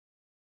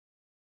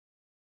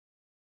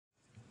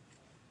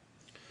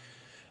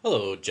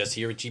Hello,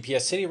 Jesse here with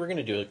GPS City. We're going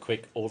to do a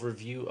quick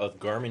overview of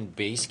Garmin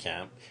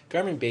Basecamp.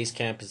 Garmin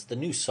Basecamp is the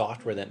new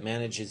software that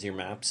manages your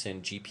maps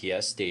and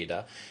GPS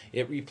data.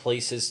 It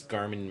replaces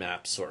Garmin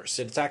Map Source.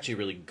 It's actually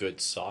really good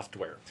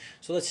software.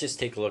 So let's just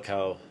take a look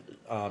how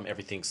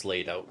everything's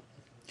laid out.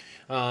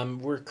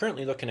 We're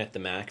currently looking at the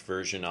Mac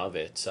version of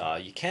it.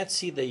 You can't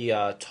see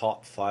the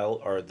top file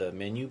or the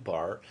menu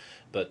bar,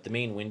 but the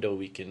main window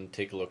we can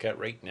take a look at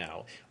right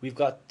now. We've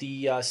got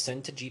the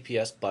Send to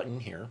GPS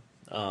button here.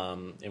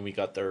 And we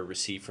got the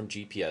receive from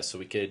GPS, so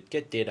we could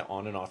get data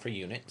on and off our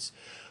units.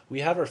 We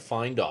have our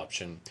find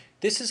option.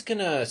 This is going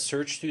to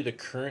search through the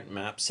current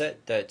map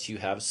set that you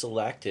have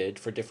selected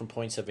for different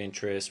points of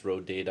interest,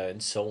 road data,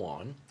 and so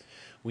on.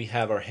 We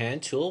have our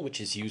hand tool, which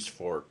is used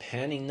for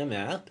panning the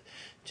map.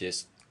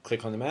 Just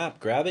click on the map,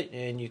 grab it,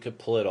 and you could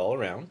pull it all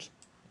around.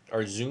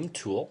 Our zoom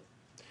tool.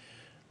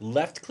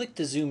 Left click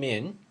to zoom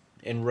in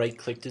and right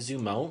click to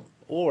zoom out,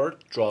 or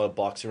draw a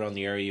box around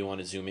the area you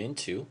want to zoom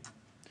into.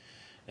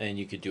 And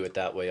you could do it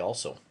that way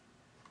also.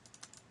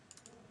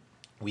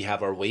 We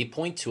have our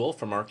waypoint tool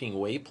for marking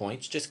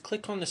waypoints. Just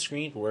click on the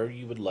screen where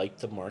you would like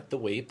to mark the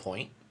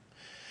waypoint,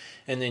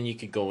 and then you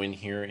could go in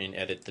here and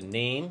edit the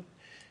name,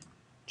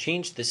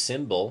 change the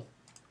symbol,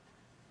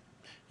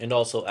 and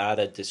also add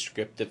a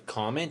descriptive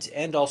comment,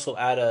 and also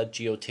add a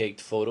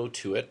geotagged photo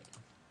to it.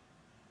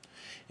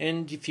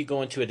 And if you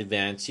go into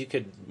advanced, you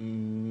could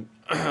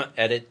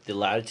edit the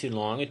latitude and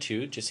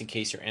longitude just in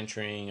case you're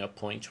entering a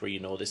point where you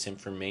know this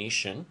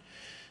information.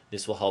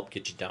 This will help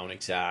get you down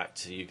exact.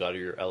 So you got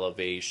your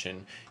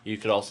elevation. You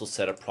could also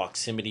set a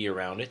proximity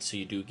around it so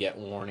you do get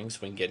warnings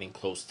when getting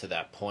close to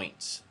that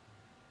point.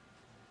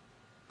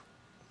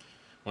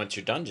 Once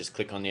you're done, just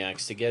click on the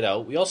X to get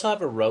out. We also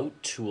have a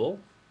route tool.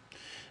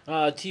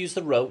 To use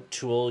the route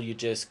tool, you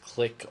just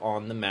click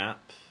on the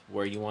map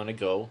where you want to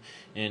go,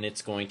 and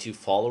it's going to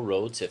follow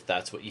roads if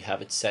that's what you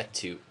have it set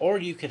to. Or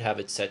you could have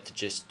it set to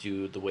just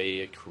do the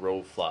way a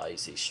crow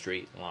flies, a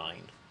straight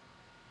line.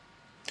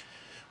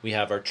 We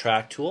have our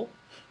track tool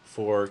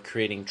for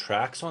creating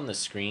tracks on the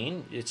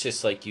screen. It's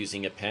just like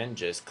using a pen.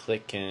 Just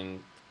click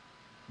and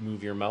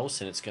move your mouse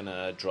and it's going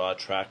to draw a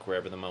track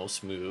wherever the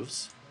mouse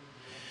moves.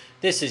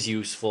 This is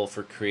useful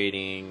for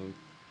creating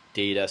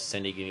data,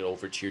 sending it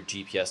over to your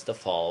GPS to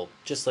follow,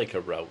 just like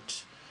a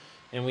route.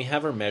 And we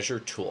have our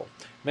measure tool.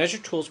 Measure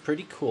tool is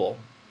pretty cool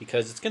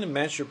because it's going to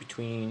measure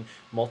between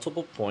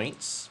multiple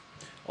points.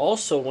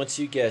 Also, once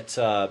you get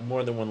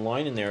more than one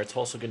line in there, it's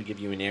also going to give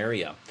you an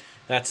area.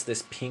 That's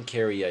this pink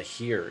area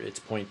here. It's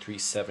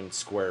 0.37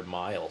 square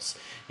miles.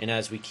 And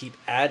as we keep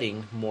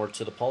adding more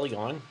to the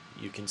polygon,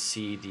 you can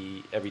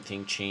see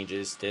everything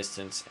changes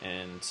distance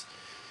and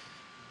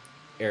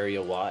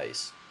area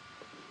wise.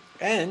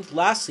 And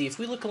lastly, if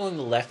we look along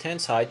the left hand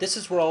side, this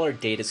is where all our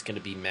data is going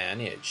to be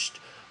managed.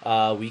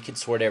 We can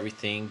sort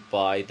everything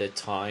by the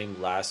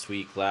time, last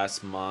week,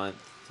 last month,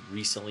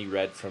 recently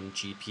read from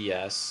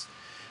GPS.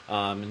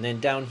 And then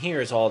down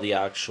here is all the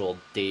actual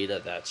data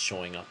that's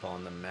showing up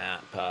on the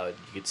map. You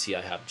can see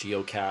I have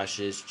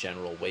geocaches,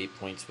 general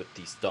waypoints with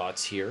these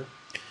dots here.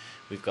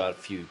 We've got a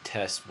few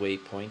test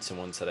waypoints and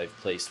ones that I've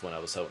placed when I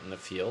was out in the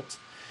field.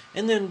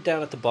 And then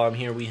down at the bottom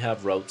here we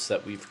have routes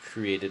that we've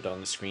created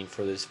on the screen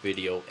for this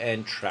video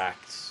and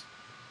tracks.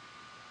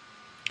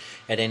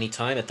 At any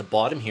time at the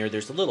bottom here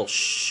there's a little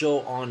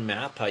show on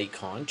map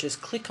icon.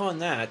 Just click on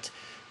that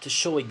to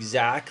show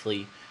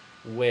exactly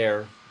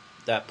where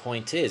that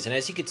point is. And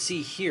as you can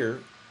see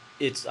here,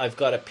 I've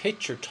got a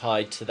picture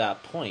tied to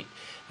that point.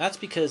 That's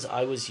because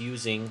I was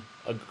using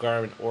a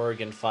Garmin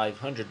Oregon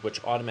 500,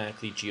 which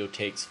automatically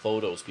geotakes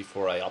photos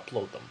before I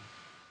upload them.